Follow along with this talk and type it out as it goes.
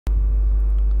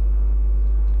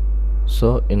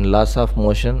So in laws of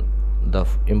motion, the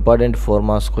important 4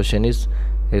 marks question is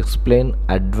explain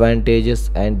advantages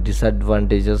and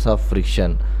disadvantages of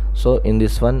friction. So in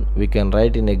this one we can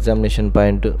write in examination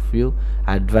point of view,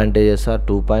 advantages are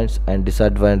 2 points and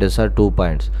disadvantages are 2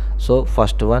 points. So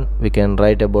first one we can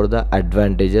write about the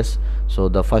advantages. So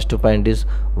the first point is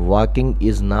walking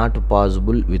is not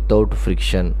possible without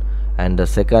friction, and the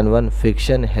second one,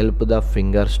 friction help the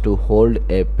fingers to hold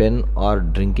a pen or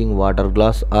drinking water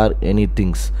glass or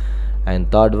anything, and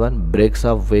third one, brakes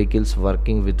of vehicles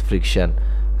working with friction,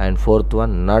 and fourth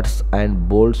one, nuts and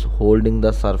bolts holding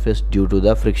the surface due to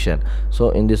the friction. So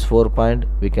in this 4 point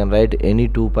we can write any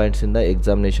 2 points in the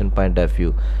examination point of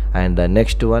view. And the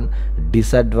next one,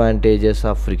 disadvantages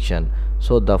of friction.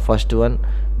 So the first one,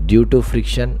 due to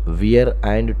friction wear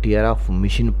and tear of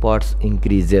machine parts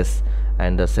increases,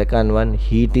 and the second one,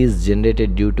 heat is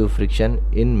generated due to friction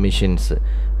in machines,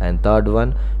 and third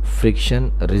one,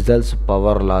 friction results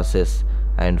power losses,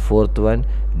 and fourth one,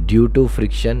 due to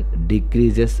friction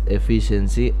decreases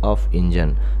efficiency of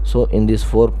engine. So in this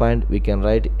 4 point we can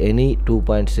write any 2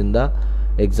 points in the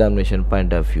examination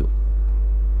point of view.